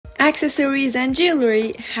Accessories and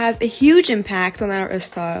jewelry have a huge impact on our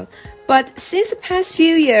style. But since the past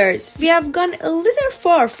few years, we have gone a little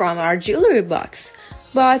far from our jewelry box.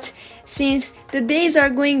 But since the days are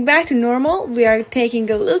going back to normal, we are taking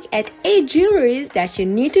a look at 8 jewelries that you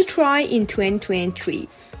need to try in 2023.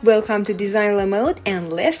 Welcome to Design La Mode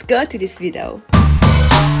and let's go to this video.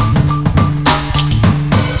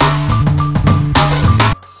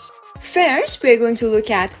 First, we're going to look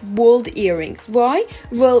at bold earrings. Why?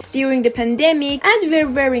 Well, during the pandemic, as we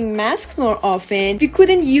were wearing masks more often, we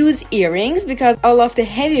couldn't use earrings because all of the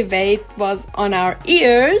heavy weight was on our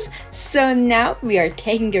ears. So now we are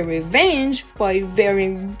taking a revenge by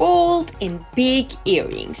wearing bold and big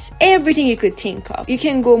earrings. Everything you could think of. You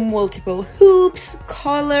can go multiple hoops,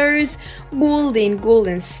 colors, bold in gold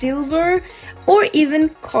and silver, or even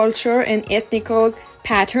culture and ethnical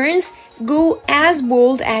patterns. Go as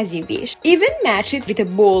bold as you wish. Even match it with a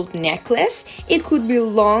bold necklace. It could be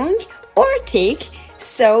long or thick,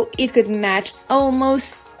 so it could match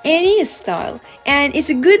almost any style. And it's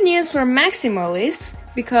a good news for maximalists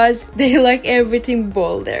because they like everything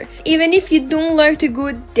bolder. Even if you don't like to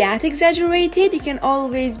go that exaggerated, you can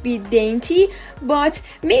always be dainty, but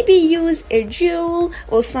maybe use a jewel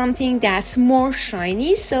or something that's more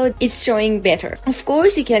shiny so it's showing better. Of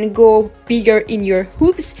course, you can go bigger in your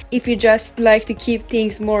hoops if you just like to keep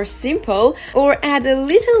things more simple, or add a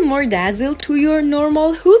little more dazzle to your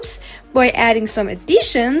normal hoops by adding some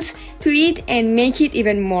additions to it and make it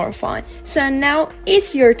even more fun. So now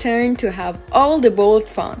it's your turn to have all the bold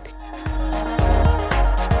fun.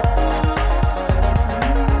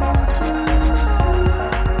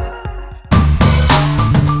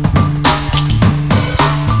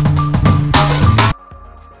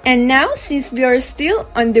 And now, since we are still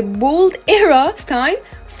on the bold era, it's time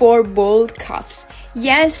for bold cuffs.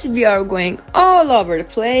 Yes, we are going all over the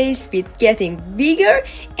place with getting bigger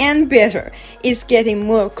and better. It's getting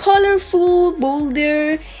more colorful,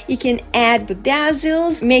 bolder. You can add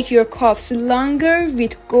bedazzles, make your cuffs longer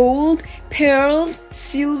with gold, pearls,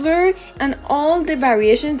 silver, and all the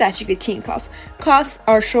variations that you could think of. Cuffs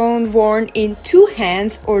are shown worn in 2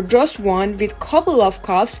 hands or just one with couple of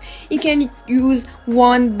cuffs. You can use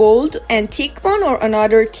one bold and thick one or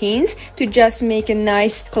another thins to just make a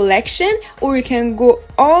nice collection, or you can go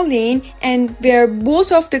all in and wear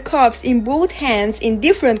both of the cuffs in both hands in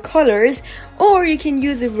different colors, or you can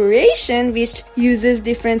use a variation which uses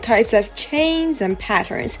different types of chains and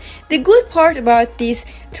patterns. The good part about this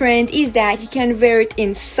trend is that you can wear it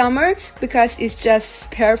in summer because it's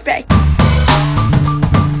just perfect.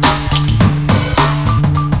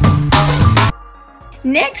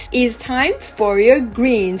 Next is time for your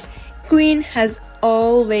greens. Green has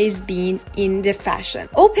always been in the fashion.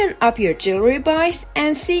 Open up your jewelry box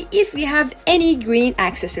and see if we have any green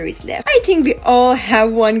accessories left. I think we all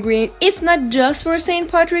have one green. It's not just for St.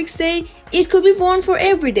 Patrick's Day. It could be worn for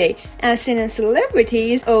every day. And since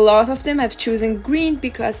celebrities, a lot of them have chosen green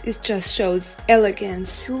because it just shows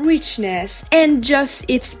elegance, richness, and just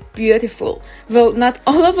it's beautiful. Well, not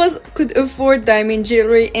all of us could afford diamond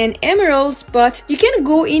jewelry and emeralds, but you can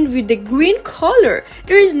go in with the green color.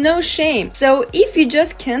 There is no shame. So if you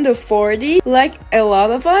just can't afford it, like a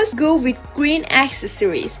lot of us, go with green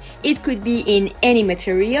accessories. It could be in any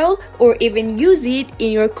material or even use it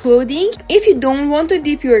in your clothing. If you don't want to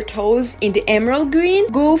dip your toes in the emerald green,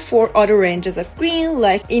 go for other ranges of green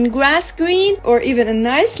like in grass green or even a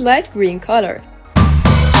nice light green color.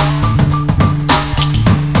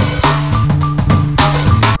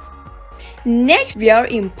 Next, we are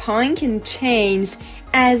in punk and chains.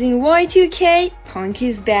 As in Y2K, punk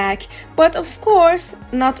is back. But of course,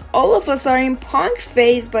 not all of us are in punk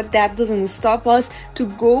phase, but that doesn't stop us to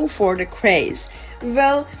go for the craze.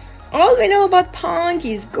 Well, all we know about punk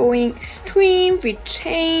is going extreme with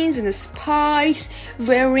chains and spikes,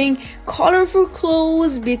 wearing colorful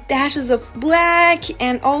clothes with dashes of black,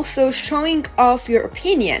 and also showing off your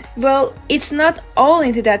opinion. Well, it's not all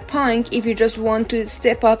into that punk if you just want to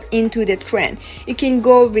step up into the trend. You can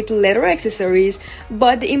go with leather accessories,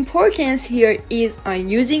 but the importance here is on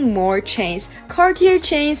using more chains. Cartier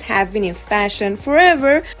chains have been in fashion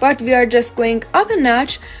forever, but we are just going up a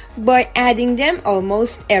notch by adding them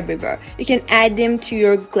almost everywhere. You can add them to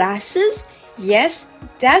your glasses. Yes,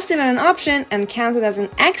 that's even an option and counted as an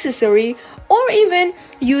accessory, or even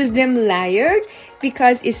use them layered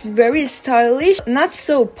because it's very stylish, not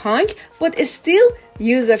so punk, but it's still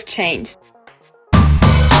use of chains.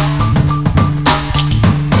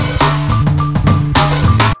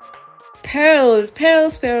 Pearls,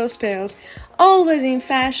 pearls, pearls, pearls. Always in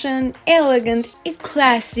fashion, elegant,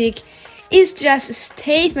 classic. is just a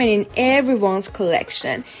statement in everyone's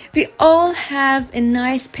collection. We all have a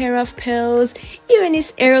nice pair of pearls, even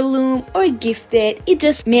it's heirloom or gifted, it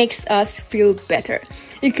just makes us feel better.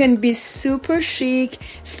 You can be super chic,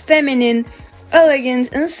 feminine,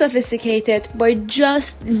 elegant and sophisticated by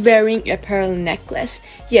just wearing a pearl necklace.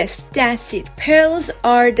 Yes, that's it. Pearls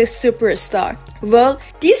are the superstar. Well,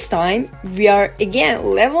 this time we are again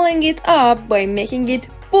leveling it up by making it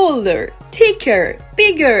bolder, thicker,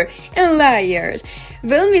 bigger and layered.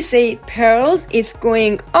 When we say pearls, it's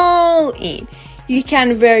going all in. You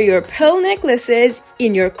can wear your pearl necklaces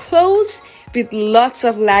in your clothes with lots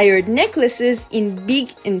of layered necklaces in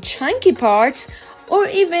big and chunky parts, or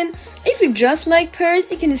even if you just like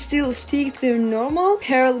pearls, you can still stick to the normal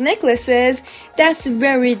pearl necklaces that's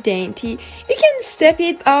very dainty. You can step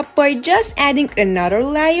it up by just adding another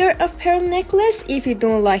layer of pearl necklace if you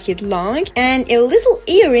don't like it long, and a little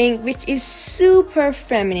earring which is super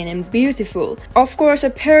feminine and beautiful. Of course, a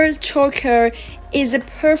pearl choker is a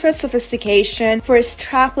perfect sophistication for a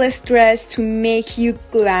strapless dress to make you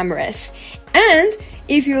glamorous. And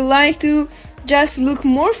if you like to just look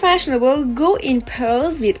more fashionable, go in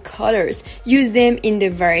pearls with colors. Use them in the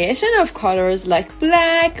variation of colors like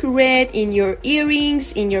black, red in your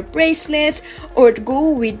earrings, in your bracelets, or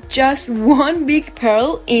go with just one big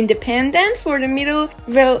pearl in the pendant for the middle.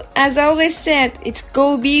 Well, as I always said, it's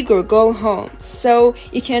go big or go home. So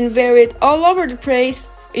you can wear it all over the place.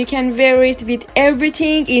 You can wear it with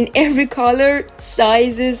everything in every color,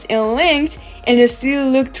 sizes and length, and you still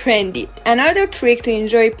look trendy. Another trick to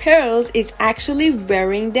enjoy pearls is actually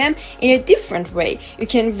wearing them in a different way. You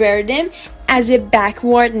can wear them as a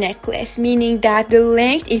backward necklace, meaning that the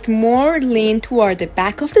length is more lean toward the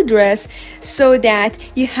back of the dress so that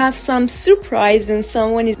you have some surprise when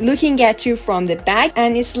someone is looking at you from the back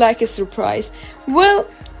and it's like a surprise. Well,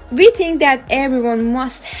 we think that everyone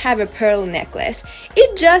must have a pearl necklace.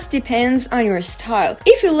 It just depends on your style.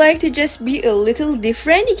 If you like to just be a little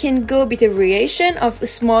different, you can go with a variation of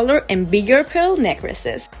smaller and bigger pearl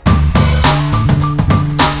necklaces.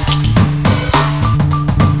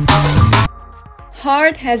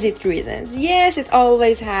 Heart has its reasons. Yes, it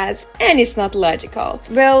always has, and it's not logical.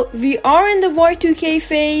 Well, we are in the Y2K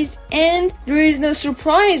phase, and there is no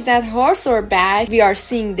surprise that hearts are back. We are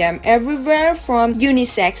seeing them everywhere, from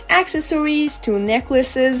unisex accessories to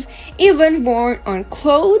necklaces, even worn on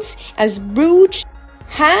clothes as brooch,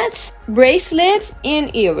 hats, bracelets,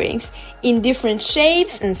 and earrings in different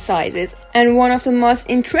shapes and sizes. And one of the most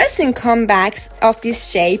interesting comebacks of this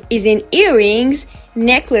shape is in earrings,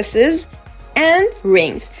 necklaces, and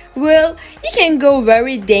rings. Well, you can go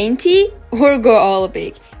very dainty or go all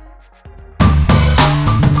big.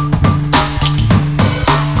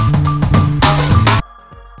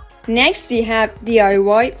 Next we have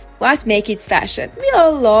DIY, but make it fashion. We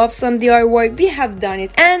all love some DIY, we have done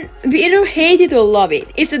it, and we either hate it or love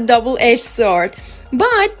it. It's a double-edged sword.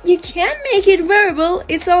 But you can make it wearable.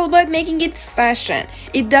 It's all about making it fashion.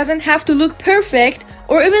 It doesn't have to look perfect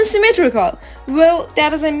or even symmetrical. Well,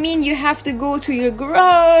 that doesn't mean you have to go to your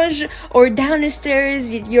garage or downstairs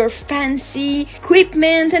with your fancy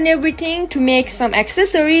equipment and everything to make some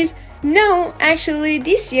accessories. No, actually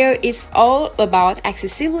this year it's all about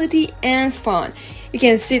accessibility and fun. You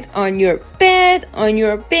can sit on your bed, on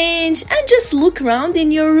your bench, and just look around in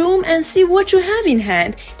your room and see what you have in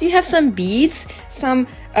hand. Do you have some beads, some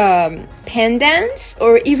pendants,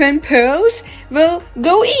 or even pearls? Well,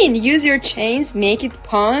 go in, use your chains, make it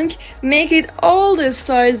punk, make it all the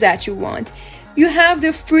styles that you want. You have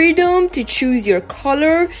the freedom to choose your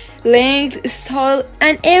color, length, style,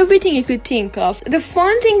 and everything you could think of. The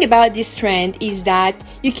fun thing about this trend is that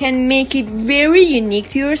you can make it very unique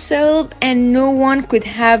to yourself and no one could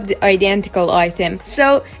have the identical item.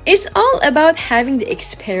 So it's all about having the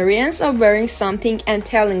experience of wearing something and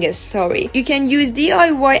telling a story. You can use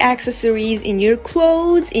DIY accessories in your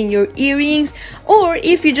clothes, in your earrings, or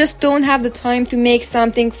if you just don't have the time to make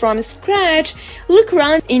something from scratch, look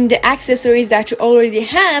around in the accessories that you already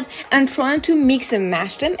have and try to mix and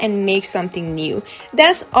match them and make something new.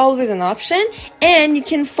 That's always an option, and you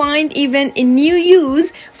can find even a new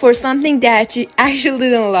use for something that you actually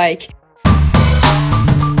don't like.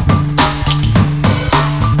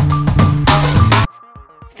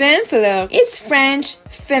 Femme fleur. It's French,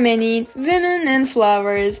 feminine, women and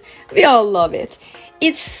flowers. We all love it.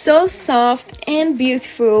 It's so soft and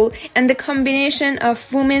beautiful, and the combination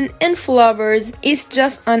of women and flowers is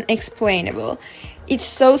just unexplainable. it's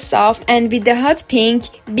so soft, and with the hot pink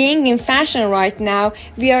being in fashion right now,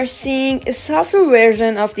 we are seeing a softer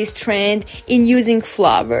version of this trend in using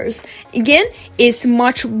flowers. Again, it's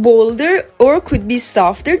much bolder or could be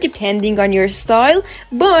softer depending on your style,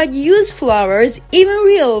 but use flowers, even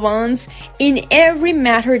real ones, in every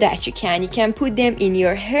matter that you can. You can put them in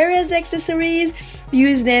your hair as accessories,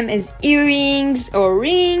 use them as earrings or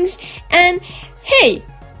rings, and hey,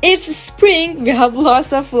 it's spring, we have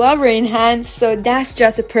lots of flower in hand, so that's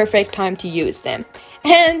just a perfect time to use them.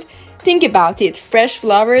 And think about it, fresh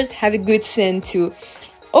flowers have a good scent too.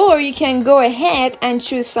 Or you can go ahead and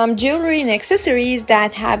choose some jewelry and accessories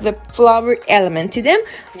that have a flower element to them.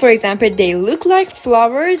 For example, they look like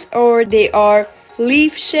flowers, or they are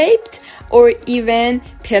leaf shaped, or even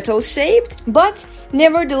petal shaped. But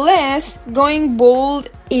nevertheless, going bold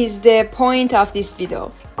is the point of this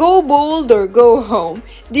video. Go bold or go home.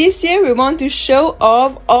 This year we want to show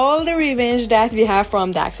off all the revenge that we have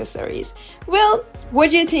from the accessories. Well, what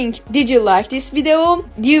do you think? Did you like this video?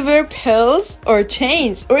 Do you wear pearls or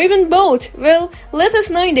chains or even both? Well, let us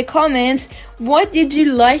know in the comments what did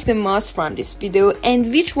you like the most from this video and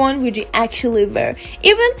which one would you actually wear.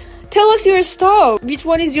 Even tell us your style, which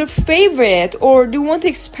one is your favorite, or do you want to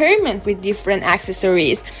experiment with different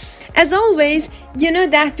accessories? As always, you know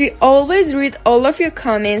that we always read all of your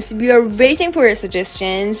comments. We are waiting for your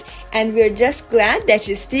suggestions, and we are just glad that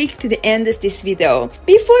you stick to the end of this video.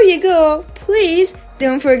 Before you go, please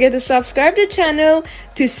don't forget to subscribe to the channel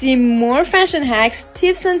to see more fashion hacks,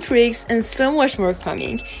 tips and tricks, and so much more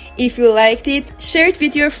coming. If you liked it, share it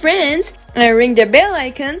with your friends and ring the bell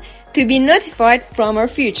icon to be notified from our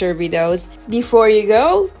future videos. Before you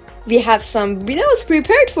go, we have some videos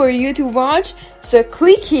prepared for you to watch, so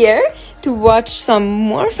click here to watch some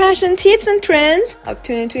more fashion tips and trends of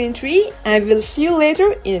 2023, and we'll see you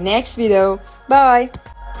later in the next video. Bye!